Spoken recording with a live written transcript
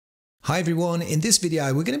Hi everyone, in this video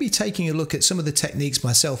we're going to be taking a look at some of the techniques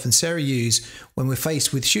myself and Sarah use when we're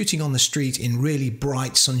faced with shooting on the street in really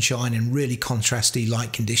bright sunshine and really contrasty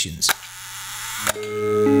light conditions.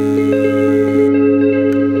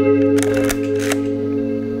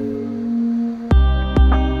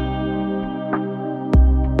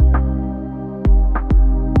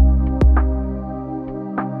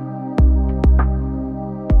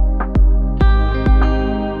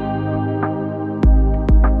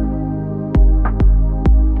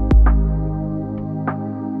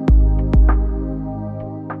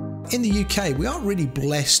 In the UK, we aren't really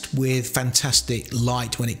blessed with fantastic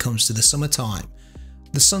light when it comes to the summertime.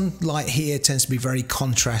 The sunlight here tends to be very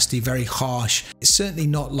contrasty, very harsh. It's certainly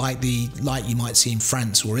not like the light you might see in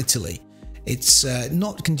France or Italy. It's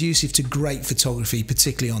not conducive to great photography,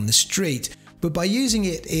 particularly on the street. But by using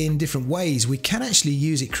it in different ways, we can actually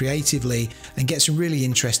use it creatively and get some really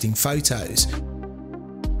interesting photos.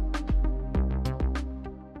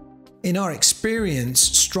 In our experience,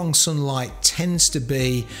 strong sunlight tends to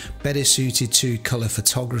be better suited to colour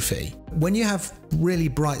photography. When you have really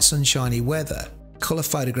bright sunshiny weather, colour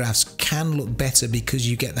photographs can look better because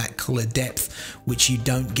you get that colour depth which you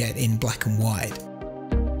don't get in black and white.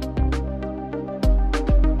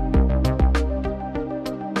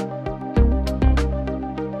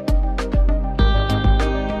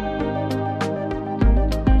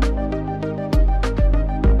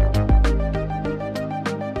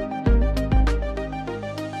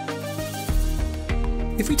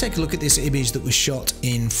 If we take a look at this image that was shot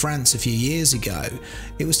in France a few years ago,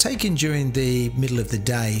 it was taken during the middle of the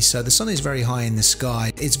day, so the sun is very high in the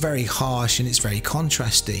sky, it's very harsh and it's very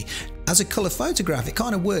contrasty. As a colour photograph, it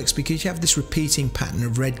kind of works because you have this repeating pattern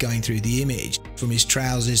of red going through the image, from his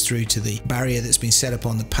trousers through to the barrier that's been set up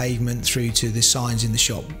on the pavement through to the signs in the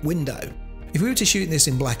shop window. If we were to shoot this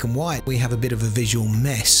in black and white, we have a bit of a visual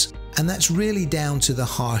mess. And that's really down to the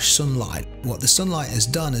harsh sunlight. What the sunlight has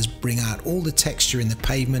done is bring out all the texture in the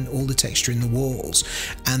pavement, all the texture in the walls.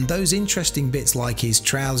 And those interesting bits like his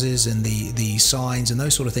trousers and the signs and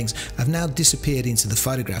those sort of things have now disappeared into the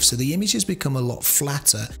photograph. So the image has become a lot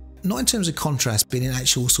flatter, not in terms of contrast, but in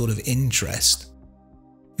actual sort of interest.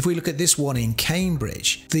 If we look at this one in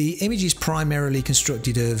Cambridge, the image is primarily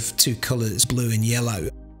constructed of two colours, blue and yellow.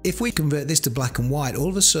 If we convert this to black and white, all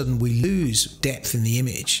of a sudden we lose depth in the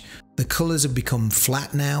image. The colours have become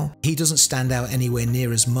flat now. He doesn't stand out anywhere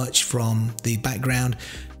near as much from the background.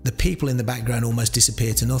 The people in the background almost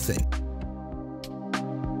disappear to nothing.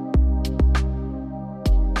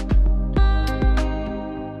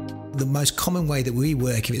 The most common way that we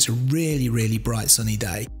work, if it's a really bright sunny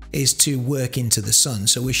day, is to work into the sun.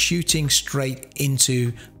 So we're shooting straight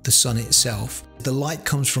into the sun itself. The light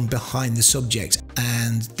comes from behind the subject,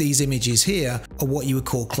 and these images here are what you would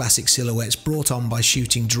call classic silhouettes brought on by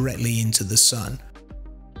shooting directly into the sun.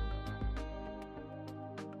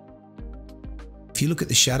 If you look at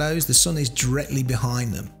the shadows, the sun is directly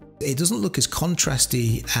behind them. It doesn't look as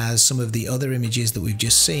contrasty as some of the other images that we've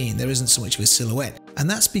just seen. There isn't so much of a silhouette. And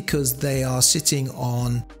that's because they are sitting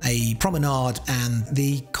on a promenade and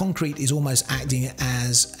the concrete is almost acting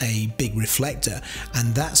as a big reflector.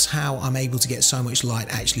 And that's how I'm able to get so much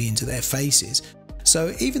light actually into their faces.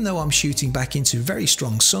 So even though I'm shooting back into very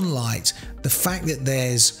strong sunlight, the fact that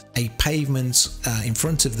there's a pavement in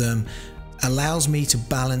front of them allows me to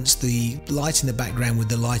balance the light in the background with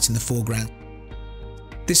the light in the foreground.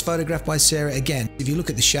 This photograph by Sarah, again, if you look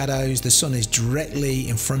at the shadows, the sun is directly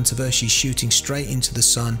in front of her. She's shooting straight into the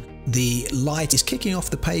sun. The light is kicking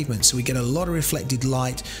off the pavement, so we get a lot of reflected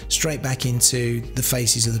light straight back into the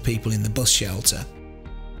faces of the people in the bus shelter.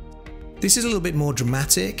 This is a little bit more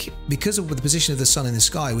dramatic because of the position of the sun in the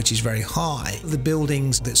sky, which is very high. The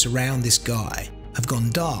buildings that surround this guy have gone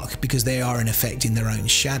dark because they are in effect in their own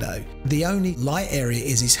shadow. The only light area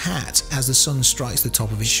is his hat as the sun strikes the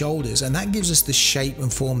top of his shoulders, and that gives us the shape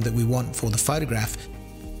and form that we want for the photograph.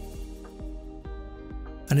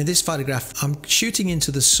 And in this photograph, I'm shooting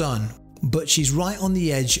into the sun, but she's right on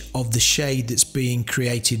the edge of the shade that's being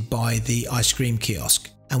created by the ice cream kiosk.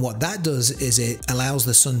 And what that does is it allows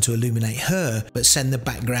the sun to illuminate her, but send the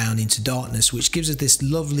background into darkness, which gives us this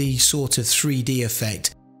lovely sort of 3D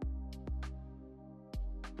effect.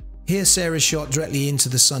 Here Sarah's shot directly into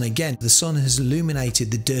the sun again. The sun has illuminated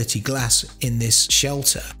the dirty glass in this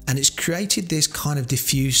shelter, and it's created this kind of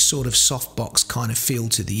diffuse sort of softbox kind of feel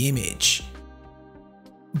to the image.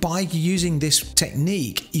 By using this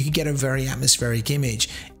technique, you can get a very atmospheric image,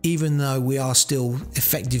 even though we are still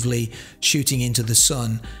effectively shooting into the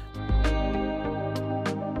sun.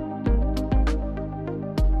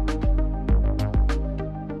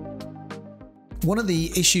 One of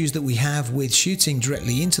the issues that we have with shooting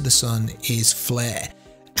directly into the sun is flare,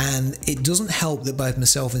 and it doesn't help that both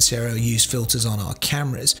myself and Sarah use filters on our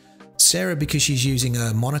cameras. Sarah, because she's using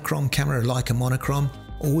a monochrome camera, a LEICA monochrome,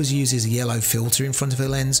 always uses a yellow filter in front of her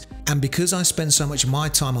lens, and because I spend so much of my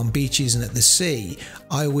time on beaches and at the sea,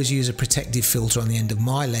 I always use a protective filter on the end of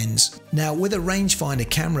my lens. Now with a rangefinder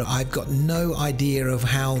camera, I've got no idea of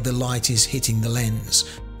how the light is hitting the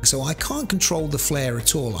lens, so I can't control the flare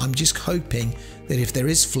at all. I'm just hoping that if there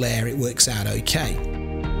is flare, it works out okay.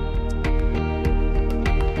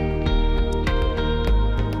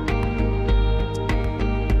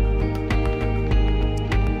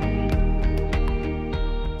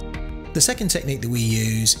 The second technique that we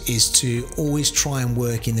use is to always try and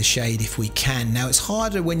work in the shade if we can. Now it's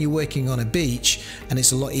harder when you're working on a beach, and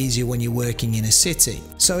it's a lot easier when you're working in a city.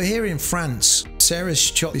 So here in France, Sarah's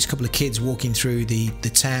shot these couple of kids walking through the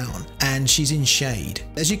town, and she's in shade.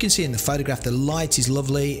 As you can see in the photograph, the light is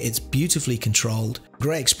lovely, it's beautifully controlled,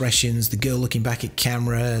 great expressions, the girl looking back at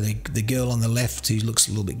camera, the girl on the left who looks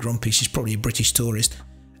a little bit grumpy, she's probably a British tourist,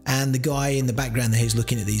 and the guy in the background there who's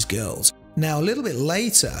looking at these girls. Now a little bit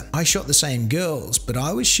later, I shot the same girls, but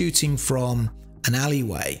I was shooting from an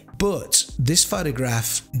alleyway, but this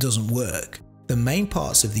photograph doesn't work. The main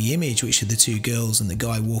parts of the image, which are the two girls and the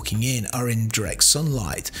guy walking in, are in direct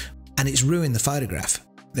sunlight, and it's ruined the photograph.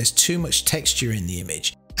 There's too much texture in the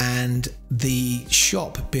image, and the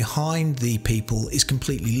shop behind the people is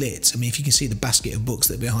completely lit. I mean, if you can see the basket of books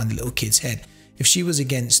that are behind the little kid's head, if she was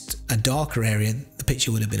against a darker area, the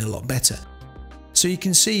picture would have been a lot better. So you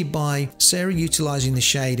can see by Sarah utilising the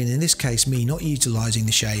shade, and in this case me not utilising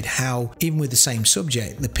the shade, how even with the same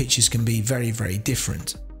subject the pictures can be very, very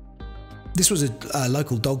different. This was a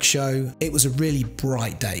local dog show. It was a really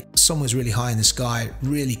bright day. The sun was really high in the sky,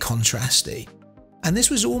 really contrasty. And this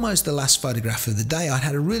was almost the last photograph of the day. I'd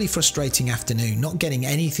had a really frustrating afternoon, not getting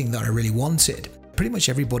anything that I really wanted. Pretty much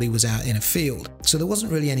everybody was out in a field, so there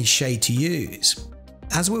wasn't really any shade to use.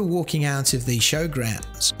 As we were walking out of the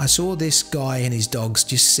showgrounds, I saw this guy and his dogs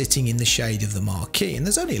just sitting in the shade of the marquee, and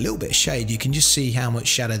there's only a little bit of shade, you can just see how much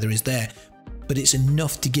shadow there is there, but it's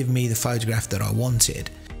enough to give me the photograph that I wanted.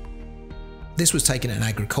 This was taken at an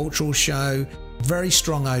agricultural show, very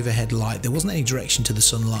strong overhead light, there wasn't any direction to the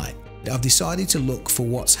sunlight. I've decided to look for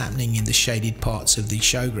what's happening in the shaded parts of the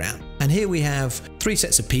showground. And here we have three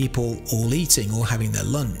sets of people all eating, all having their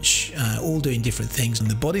lunch, all doing different things, and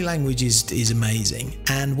the body language is amazing.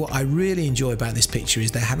 And what I really enjoy about this picture is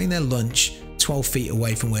they're having their lunch 12 feet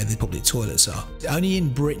away from where the public toilets are. Only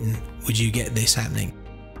in Britain would you get this happening.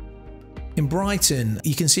 In Brighton,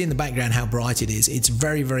 you can see in the background how bright it is. It's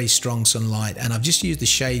very, very strong sunlight, and I've just used the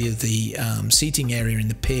shade of the seating area in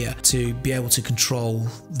the pier to be able to control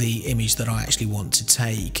the image that I actually want to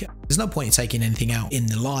take. There's no point in taking anything out in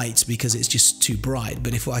the light because it's just too bright,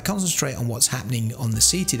 but if I concentrate on what's happening on the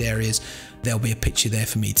seated areas, there'll be a picture there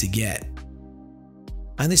for me to get.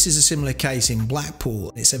 And this is a similar case in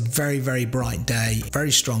Blackpool. It's a very, very bright day,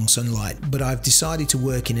 very strong sunlight, but I've decided to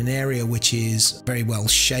work in an area which is very well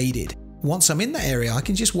shaded. Once I'm in that area, I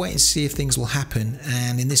can just wait and see if things will happen,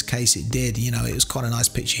 and in this case it did. You know, it was quite a nice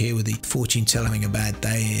picture here with the fortune teller having a bad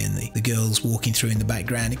day and the girls walking through in the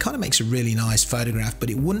background. It kind of makes a really nice photograph,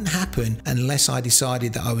 but it wouldn't happen unless I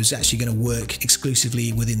decided that I was actually going to work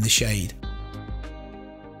exclusively within the shade.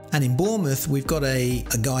 And in Bournemouth, we've got a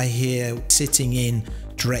guy here sitting in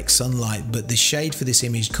direct sunlight, but the shade for this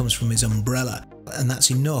image comes from his umbrella, and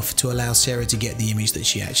that's enough to allow Sarah to get the image that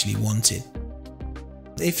she actually wanted.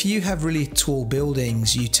 If you have really tall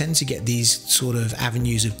buildings, you tend to get these sort of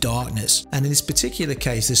avenues of darkness, and in this particular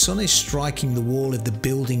case the sun is striking the wall of the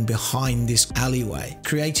building behind this alleyway,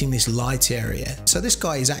 creating this light area. So this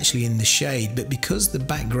guy is actually in the shade, but because the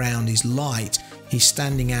background is light, he's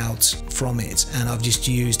standing out from it, and I've just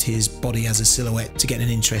used his body as a silhouette to get an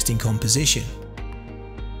interesting composition.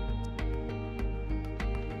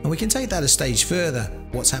 And we can take that a stage further.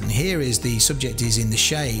 What's happening here is the subject is in the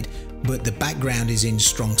shade, but the background is in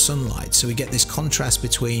strong sunlight. So we get this contrast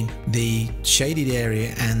between the shaded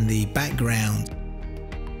area and the background.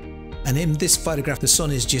 And in this photograph, the sun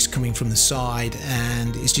is just coming from the side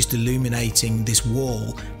and it's just illuminating this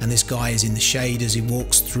wall, and this guy is in the shade as he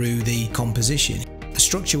walks through the composition. A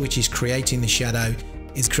structure which is creating the shadow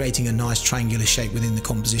is creating a nice triangular shape within the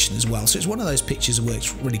composition as well. So it's one of those pictures that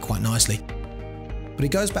works really quite nicely. But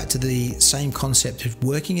it goes back to the same concept of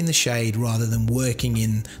working in the shade rather than working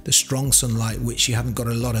in the strong sunlight, which you haven't got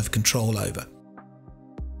a lot of control over.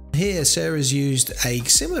 Here Sarah's used a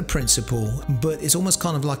similar principle, but it's almost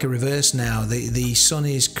kind of like a reverse now. The sun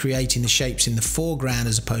is creating the shapes in the foreground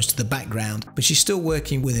as opposed to the background, but she's still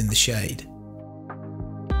working within the shade.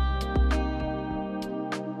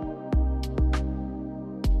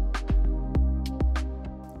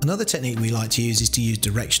 Another technique we like to use is to use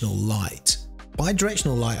directional light. By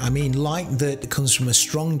directional light, I mean light that comes from a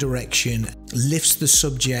strong direction, lifts the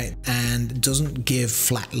subject and doesn't give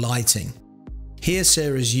flat lighting. Here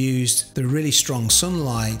Sarah's used the really strong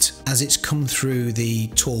sunlight as it's come through the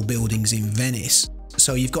tall buildings in Venice.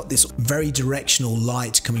 So you've got this very directional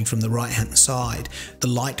light coming from the right hand side. The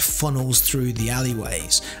light funnels through the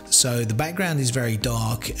alleyways. So the background is very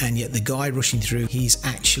dark, and yet the guy rushing through, he's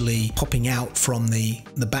actually popping out from the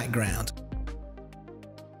background.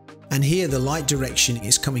 And here the light direction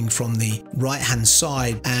is coming from the right hand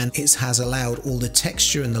side, and it has allowed all the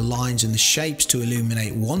texture and the lines and the shapes to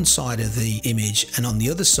illuminate one side of the image, and on the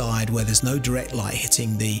other side where there's no direct light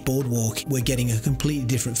hitting the boardwalk, we're getting a completely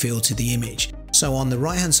different feel to the image. So on the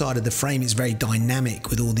right hand side of the frame it's very dynamic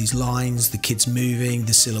with all these lines, the kids moving,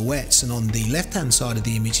 the silhouettes, and on the left hand side of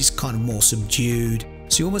the image it's kind of more subdued.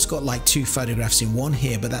 So you almost got like two photographs in one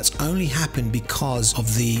here, but that's only happened because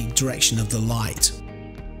of the direction of the light.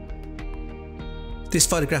 This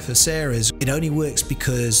photograph of Sarah's, it only works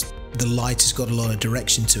because the light has got a lot of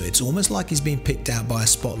direction to it. It's almost like he's being picked out by a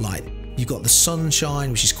spotlight. You've got the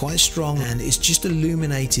sunshine, which is quite strong, and it's just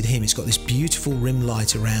illuminated him. It's got this beautiful rim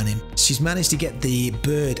light around him. She's managed to get the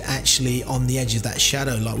bird actually on the edge of that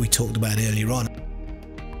shadow like we talked about earlier on.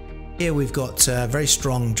 Here we've got very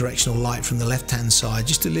strong directional light from the left hand side,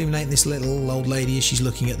 just illuminating this little old lady as she's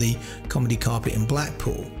looking at the comedy carpet in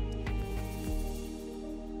Blackpool.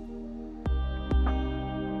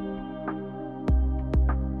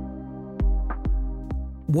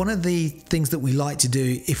 One of the things that we like to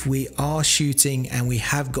do if we are shooting and we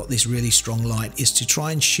have got this really strong light is to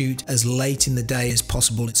try and shoot as late in the day as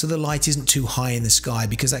possible so the light isn't too high in the sky,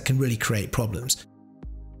 because that can really create problems.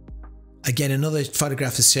 Again, another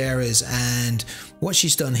photograph of Sarah's, and what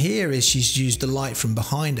she's done here is she's used the light from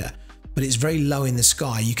behind her, but it's very low in the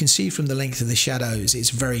sky. You can see from the length of the shadows it's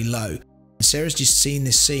very low. Sarah's just seen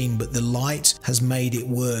this scene, but the light has made it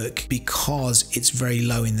work because it's very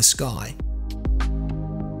low in the sky.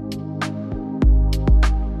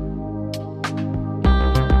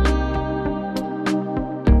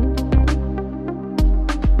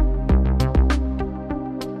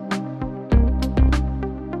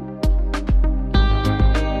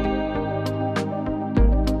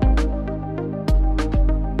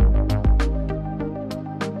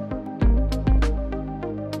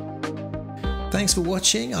 Thanks for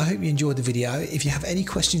watching. I hope you enjoyed the video. If you have any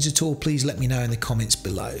questions at all, please let me know in the comments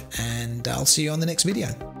below, and I'll see you on the next video.